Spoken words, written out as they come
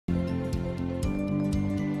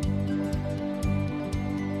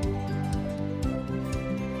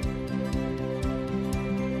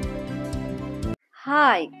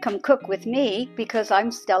Hi, come cook with me because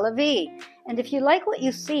I'm Stella V. And if you like what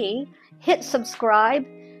you see, hit subscribe,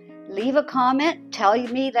 leave a comment, tell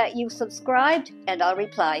me that you subscribed, and I'll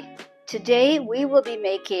reply. Today we will be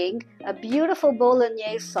making a beautiful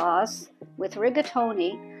Bolognese sauce with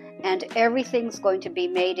rigatoni, and everything's going to be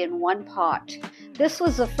made in one pot. This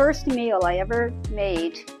was the first meal I ever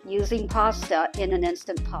made using pasta in an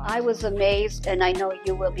Instant Pot. I was amazed, and I know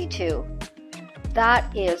you will be too.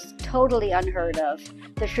 That is totally unheard of.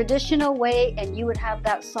 The traditional way, and you would have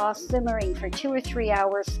that sauce simmering for 2 or 3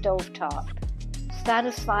 hours stovetop.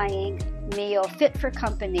 Satisfying meal fit for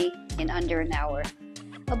company in under an hour.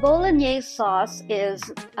 A Bolognese sauce is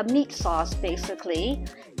a meat sauce basically,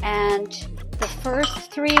 and the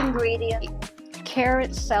first 3 ingredients: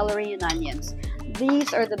 carrots, celery, and onions.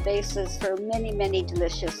 These are the basis for many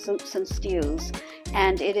delicious soups and stews,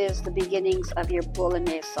 and it is the beginnings of your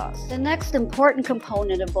Bolognese sauce. The next important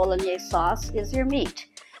component of Bolognese sauce is your meat.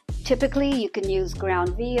 Typically, you can use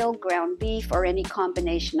ground veal, ground beef, or any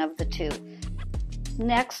combination of the two.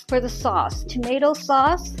 Next, for the sauce: tomato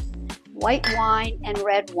sauce, white wine, and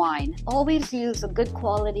red wine. Always use a good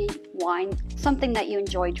quality wine, something that you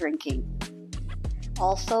enjoy drinking.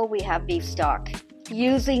 Also, we have beef stock.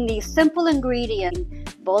 Using these simple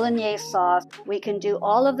ingredients, Bolognese sauce, we can do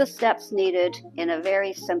all of the steps needed in a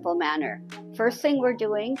very simple manner. First thing we're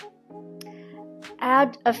doing,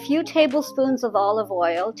 add a few tablespoons of olive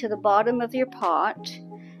oil to the bottom of your pot,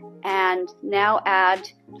 and now add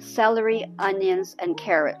celery, onions, and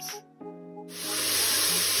carrots.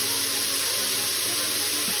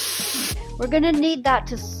 We're going to need that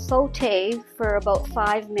to saute for about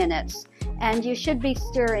 5 minutes. And you should be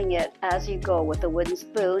stirring it as you go with a wooden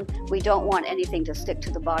spoon. We don't want anything to stick to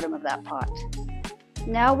the bottom of that pot.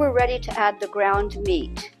 Now we're ready to add the ground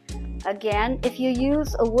meat. Again, if you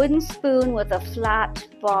use a wooden spoon with a flat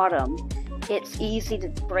bottom, it's easy to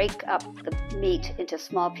break up the meat into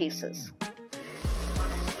small pieces.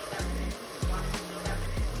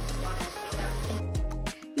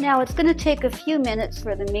 Now it's going to take a few minutes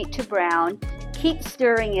for the meat to brown. Keep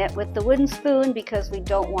stirring it with the wooden spoon because we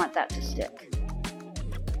don't want that to stick.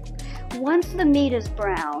 Once the meat is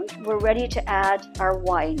browned, we're ready to add our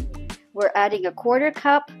wine. We're adding a 1/4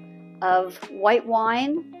 cup of white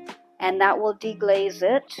wine, and that will deglaze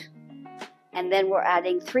it. And then we're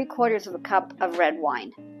adding 3/4 cup of red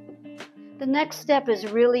wine. The next step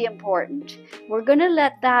is really important. We're going to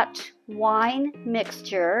let that wine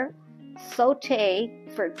mixture saute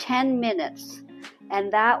for 10 minutes. And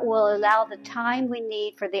that will allow the time we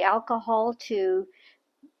need for the alcohol to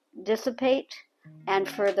dissipate and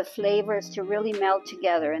for the flavors to really meld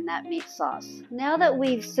together in that meat sauce. Now that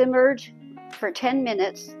we've simmered for 10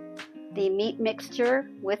 minutes the meat mixture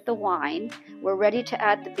with the wine, we're ready to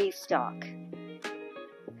add the beef stock.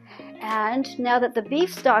 And now that the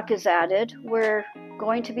beef stock is added, we're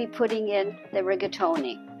going to be putting in the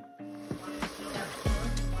rigatoni.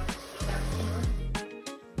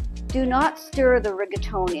 Do not stir the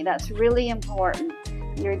rigatoni, that's really important.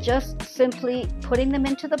 You're just simply putting them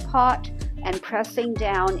into the pot and pressing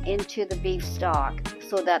down into the beef stock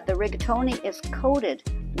so that the rigatoni is coated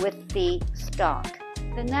with the stock.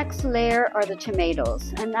 The next layer are the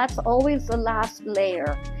tomatoes, and that's always the last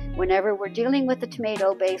layer. Whenever we're dealing with the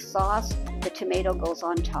tomato-based sauce, the tomato goes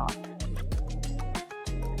on top.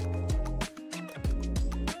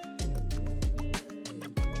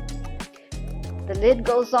 The lid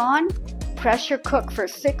goes on, pressure cook for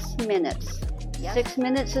 6 minutes. Yes. 6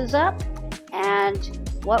 minutes is up, and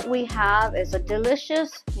what we have is a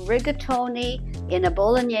delicious rigatoni in a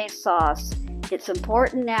Bolognese sauce. It's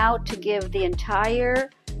important now to give the entire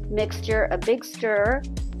mixture a big stir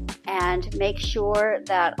and make sure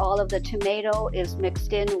that all of the tomato is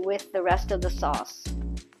mixed in with the rest of the sauce.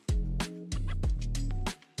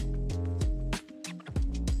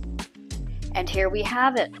 And here we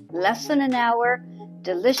have it, less than an hour,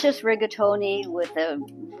 delicious rigatoni with a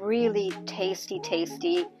really tasty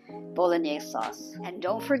Bolognese sauce. And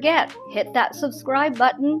don't forget, hit that subscribe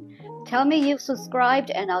button. Tell me you've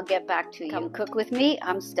subscribed and I'll get back to you. Come cook with me,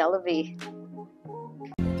 I'm Stella V.